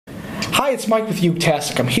Hi, it's Mike with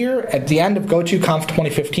Utastic. I'm here at the end of GOTO Conf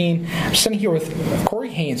 2015. I'm sitting here with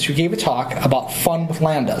Corey Haines, who gave a talk about fun with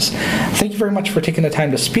lambdas. Thank you very much for taking the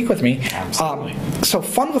time to speak with me. Absolutely. So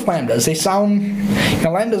fun with lambdas, they sound,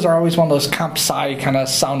 lambdas are always one of those comp sci kind of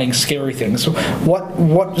sounding scary things. So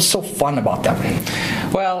what is so fun about them?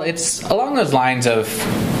 Well, it's along those lines of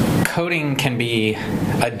coding can be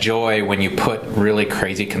a joy when you put really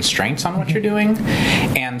crazy constraints on what you're doing.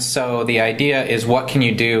 And so the idea is, what can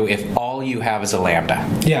you do if all you have is a lambda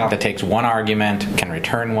that takes one argument, can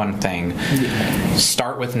return one thing,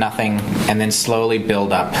 start with nothing, and then slowly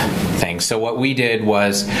build up things. So what we did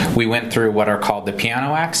was we went through what are called the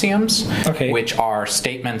Peano axioms, which are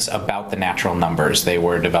statements about the natural numbers. They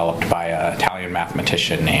were developed by an Italian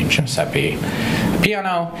mathematician named Giuseppe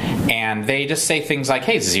Peano, and they just say things like,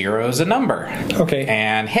 hey, 0 is a number.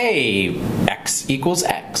 And hey, x equals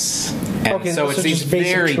x. And so it's these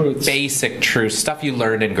very basic truths, stuff you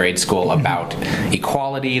learned in grade school about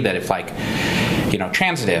equality, that if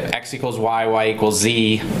transitive, x equals y equals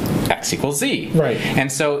z, x equals z. Right.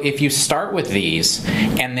 And so if you start with these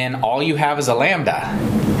and then all you have is a lambda,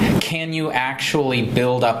 can you actually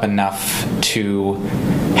build up enough to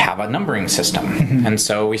have a numbering system? And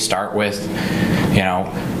so we start with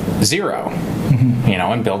 0,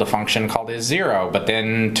 and build a function called is0. But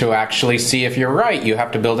then to actually see if you're right, you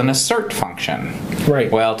have to build an assert function.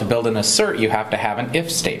 Right. Well, to build an assert, you have to have an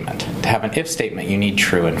if statement. To have an if statement, you need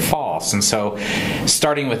true and false. And so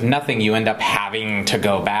starting with nothing, you end up having to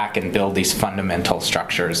go back and build these fundamental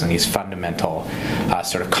structures and these fundamental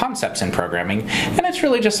sort of concepts in programming. And it's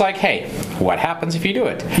really just like, hey, what happens if you do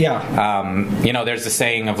it? There's the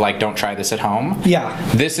saying of don't try this at home.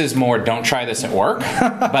 This is more, don't try this at work,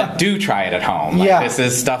 but do try it at home. This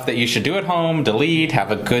is stuff that you should do at home, delete,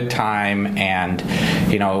 have a good time. And,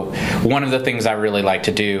 one of the things I really like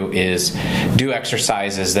to do is do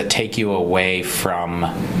exercises that take you away from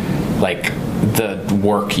the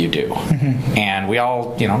work you do. And we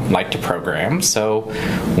all, like to program, so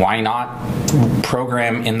why not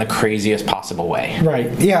program in the craziest possible way?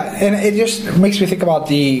 Right. Yeah, and it just makes me think about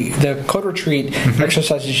the code retreat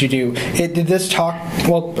exercises you do. Did this talk,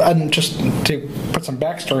 and just to put some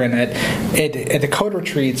backstory in it, at the code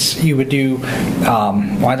retreats, you would do,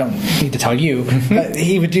 I don't need to tell you,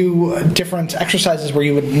 he would do different exercises where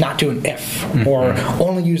you would not do an if, or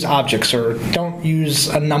only use objects, or don't use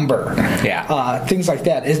a number. Things like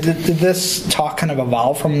that. Did this talk kind of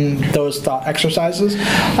evolve from those thought exercises?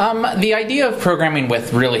 The idea of programming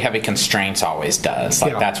with really heavy constraints always does.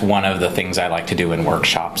 That's one of the things I like to do in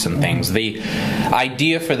workshops and things. The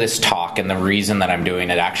idea for this talk and the reason that I'm doing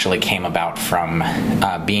it actually came about from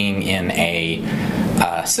being in a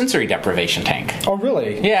sensory deprivation tank. Oh,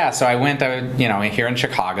 really? Yeah, so I went, here in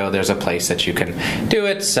Chicago, there's a place that you can do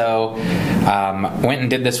it, so went and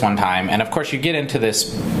did this one time, and of course you get into this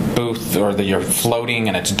booth, or you're floating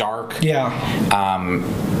and it's dark.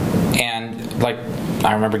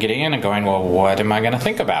 I remember getting in and going, well, what am I going to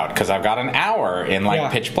think about? Because I've got an hour in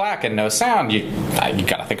pitch black and no sound. You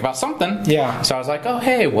got to think about something. So I was like, oh,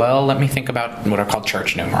 hey, well, let me think about what are called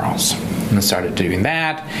church numerals. And I started doing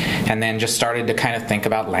that, and then just started to kind of think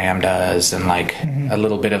about lambdas and a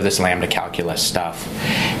little bit of this lambda calculus stuff.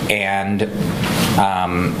 And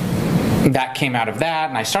that came out of that,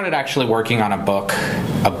 and I started actually working on a book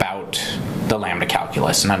about the lambda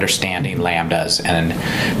calculus and understanding lambdas and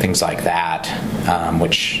things like that,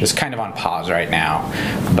 which is kind of on pause right now.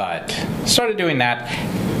 But started doing that.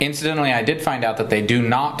 Incidentally, I did find out that they do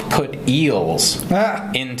not put eels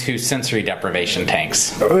into sensory deprivation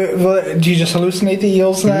tanks. Do you just hallucinate the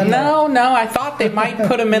eels then? No, I thought they might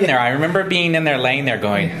put them in there. I remember being in there, laying there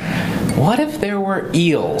going, what if there were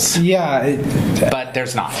eels? But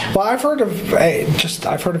there's not. Well, I've heard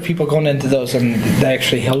of people going into those and they're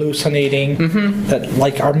actually hallucinating.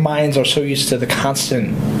 That our minds are so used to the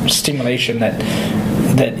constant stimulation that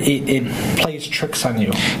it plays tricks on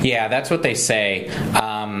you. Yeah, that's what they say.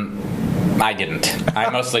 I didn't. I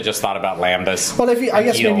mostly just thought about lambdas. Well, I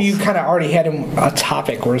guess maybe you kind of already had a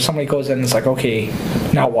topic where somebody goes in and it's like, okay,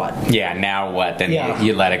 now what? Yeah, now what? Then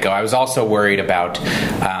you let it go. I was also worried about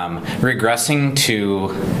regressing to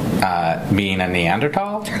being a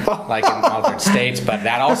Neanderthal, in altered states, but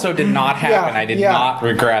that also did not happen. I did not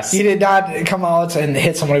regress. You did not come out and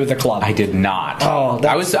hit somebody with a club. I did not. Oh,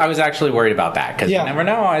 I was actually worried about that, because you never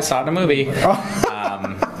know. I saw it in a movie.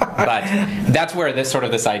 But that's where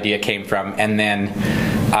this idea came from. And then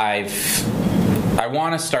I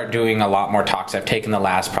want to start doing a lot more talks. I've taken the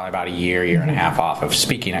last probably about a year and a half off of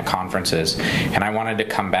speaking at conferences, and I wanted to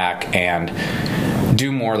come back and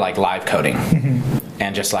do more live coding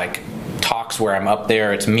and just talks where I'm up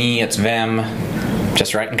there. It's me, it's them,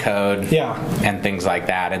 just writing code and things like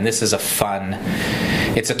that. And this is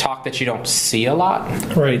it's a talk that you don't see a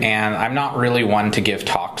lot. Right. And I'm not really one to give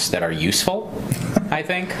talks that are useful, I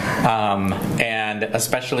think. And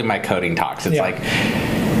especially my coding talks. It's like,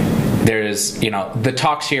 there's, the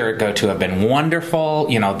talks here at GOTO have been wonderful.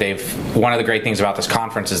 One of the great things about this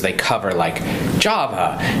conference is they cover like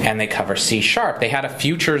Java and they cover C#. They had a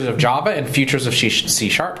Futures of Java and Futures of C#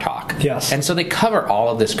 talk. Yes. And so they cover all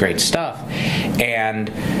of this great stuff. And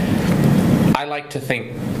I like to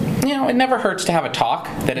think, it never hurts to have a talk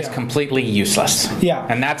that is completely useless. Yeah.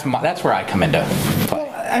 And that's where I come into play.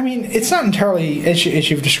 I mean, it's not entirely as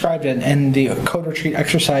you've described it, and the code retreat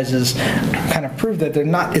exercises kind of prove that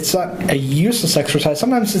it's not a useless exercise.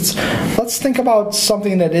 Sometimes let's think about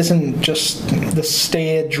something that isn't just the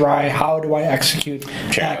stay dry, how do I execute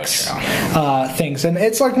X things. And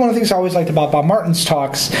it's like one of the things I always liked about Bob Martin's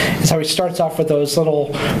talks is how he starts off with those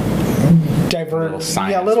little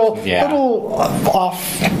little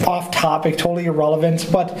off topic, totally irrelevant,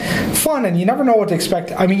 but fun, and you never know what to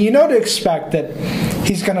expect. I mean, to expect that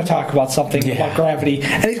he's going to talk about something about gravity,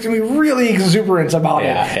 and he's going to be really exuberant about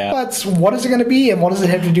it. But what is it going to be, and what does it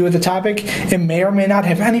have to do with the topic? It may or may not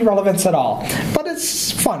have any relevance at all, but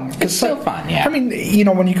it's fun. It's still fun, I mean,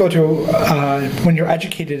 when you go to when you're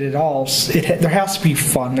educated at all, there has to be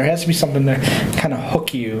fun. There has to be something to kind of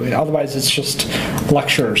hook you. Otherwise, it's just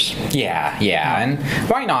lectures. Yeah, and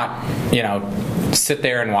why not, sit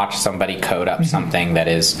there and watch somebody code up something that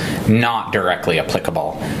is not directly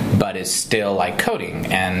applicable, but is still like coding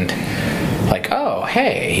and like, oh,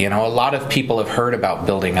 hey, a lot of people have heard about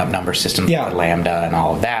building up number systems with Lambda and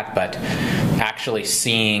all of that, but actually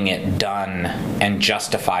seeing it done and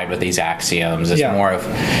justified with these axioms is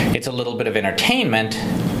it's a little bit of entertainment,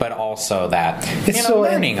 but also that it's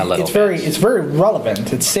learning a little bit. It's very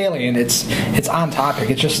relevant. It's salient. It's on topic.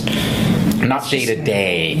 It's just not day to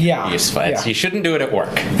day useful. You shouldn't do it at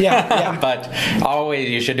work. But always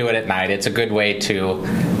you should do it at night. It's a good way to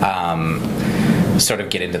sort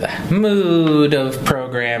of get into the mood of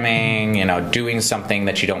programming, doing something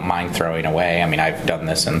that you don't mind throwing away. I mean, I've done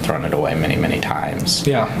this and thrown it away many, many times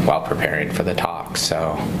while preparing for the talk.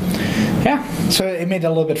 So, So it made it a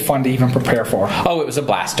little bit fun to even prepare for. Oh, it was a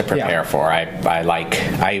blast to prepare for.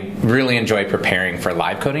 I really enjoy preparing for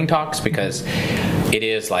live coding talks because it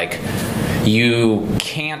is like you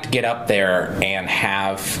can't get up there and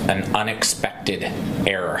have an unexpected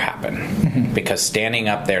error happen because standing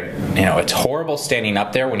up there, it's horrible standing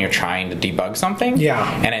up there when you're trying to debug something.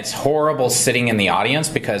 And it's horrible sitting in the audience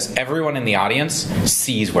because everyone in the audience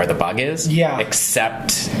sees where the bug is.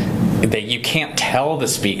 Except that you can't tell the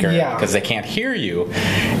speaker because they can't hear you.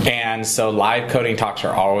 And so live coding talks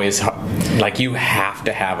are always like you have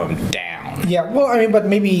to have them down. Well, I mean, but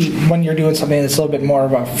maybe when you're doing something that's a little bit more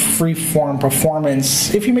of a free-form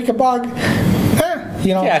performance, if you make a bug,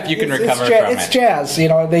 if you can recover from it. It's jazz.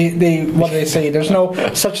 What do they say? There's no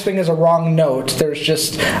such thing as a wrong note. There's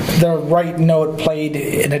just the right note played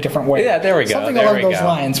in a different way. Yeah, there we go. Something along those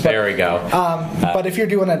lines. But, there we go. But if you're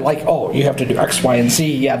doing it like, you have to do X, Y, and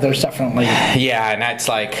Z, there's definitely... Yeah, and that's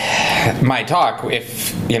like my talk.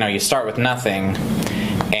 If, you start with nothing...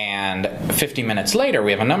 and 50 minutes later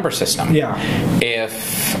we have a number system.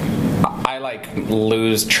 If I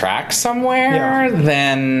lose track somewhere,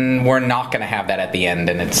 then we're not going to have that at the end,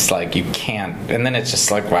 and it's like you can't. And then it's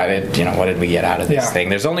just like, what did we get out of this thing?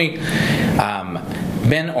 There's only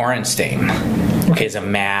Ben Orenstein is a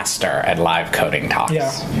master at live coding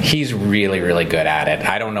talks. He's really, really good at it.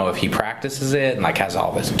 I don't know if he practices it and has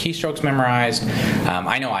all his keystrokes memorized.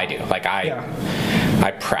 I know I do. I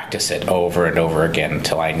practice it over and over again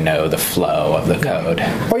until I know the flow of the code.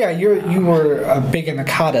 Oh yeah, you were big into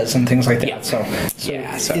katas and things like that. So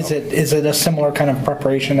is it a similar kind of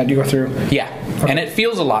preparation that you go through? And it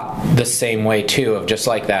feels a lot the same way too, of just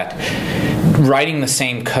like that, writing the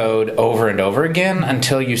same code over and over again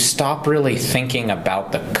until you stop really thinking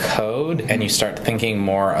about the code and you start thinking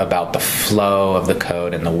more about the flow of the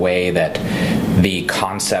code and the way that the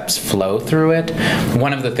concepts flow through it.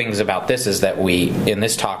 One of the things about this is that in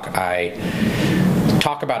this talk, I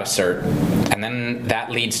talk about assert, and then that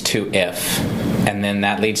leads to if, and then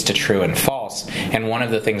that leads to true and false. And one of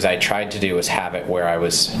the things I tried to do was have it where I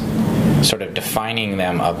was sort of defining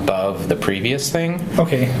them above the previous thing.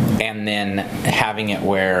 And then having it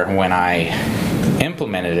where when I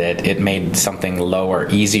implemented it, it made something lower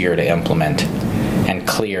easier to implement and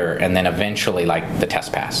clear, and then eventually the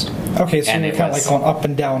test passed. So you're kind of going up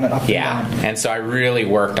and down and up and down. And so I really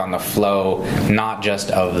worked on the flow, not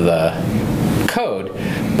just of the code,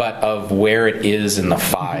 but of where it is in the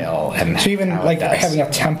file. And so even having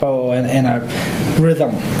a tempo and a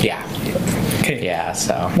rhythm. Okay. Yeah,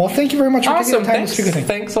 so. Well, thank you very much for taking Awesome. the time Thanks. to speak with me.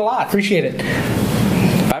 Thanks a lot. Appreciate it.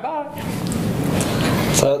 Bye-bye.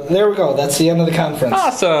 So there we go. That's the end of the conference.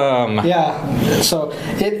 Awesome. Yeah. So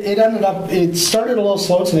it ended up. It started a little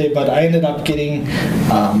slow today, but I ended up getting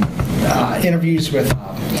interviews with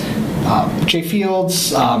Jay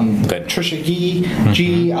Fields, Good. Trisha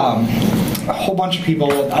G, a whole bunch of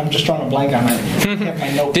people. I'm just drawing a blank on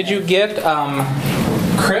my note. Did you get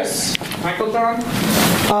Chris Michael John?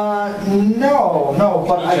 No,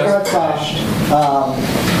 but I got.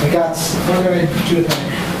 What did I do with my?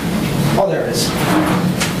 Oh, there it is.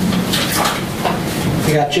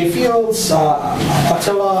 We got Jay Fields,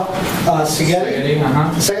 Attila Szegedi.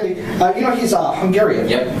 Szegedi. He's Hungarian.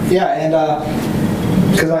 Yep. Yeah, and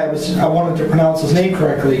because I wanted to pronounce his name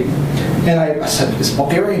correctly, and I said, "Is it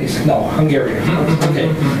Bulgarian?" He said, "No, Hungarian." Okay.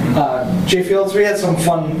 Jay Fields. We had some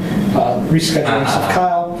fun rescheduling stuff.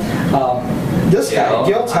 Kyle. This guy,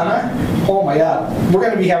 Gil Tanner. Oh my God, we're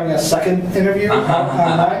going to be having a second interview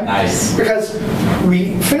online. Nice. Because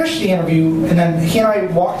we finished the interview, and then he and I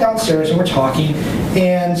walked downstairs and we're talking,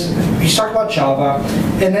 and he's talking about Java,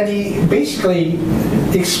 and then he basically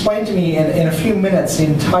explained to me in a few minutes the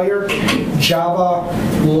entire Java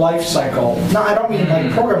life cycle. No, I don't mean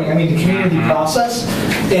like programming, I mean the community process,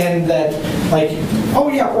 and that like, oh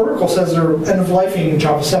yeah, Oracle says they're end-of-lifing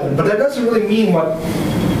Java 7, but that doesn't really mean what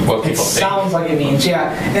it sounds like it means,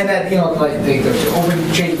 yeah. And that, like the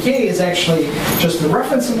OpenJDK is actually just the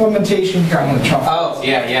reference implementation. Here, I'm going to chunk. Oh,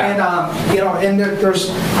 yeah. And, and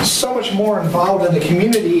there's so much more involved in the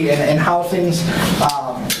community and how things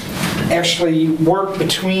actually work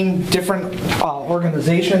between different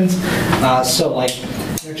organizations. So, like,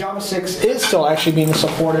 Java 6 is still actually being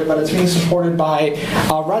supported, but it's being supported by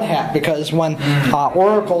Red Hat, because when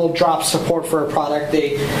Oracle drops support for a product,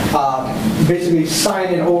 they basically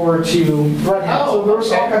sign it over to Red Hat. Oh, so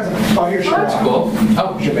there's all kinds of... Oh, here's your that's cool.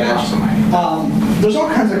 Oh, your badge. awesome. There's all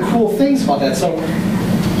kinds of cool things about that. So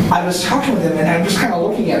I was talking with him, and I'm just kind of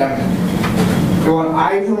looking at him, going,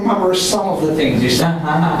 I remember some of the things you said,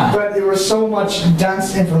 but there was so much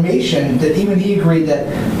dense information that even he agreed that,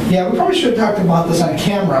 yeah, we probably should have talked about this on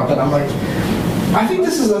camera, but I'm like, I think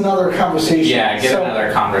this is another conversation. Yeah,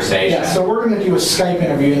 another conversation. Yeah, so we're going to do a Skype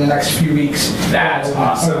interview in the next few weeks. That's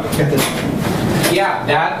awesome. Yeah,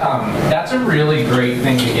 that's a really great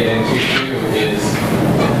thing to get into too, is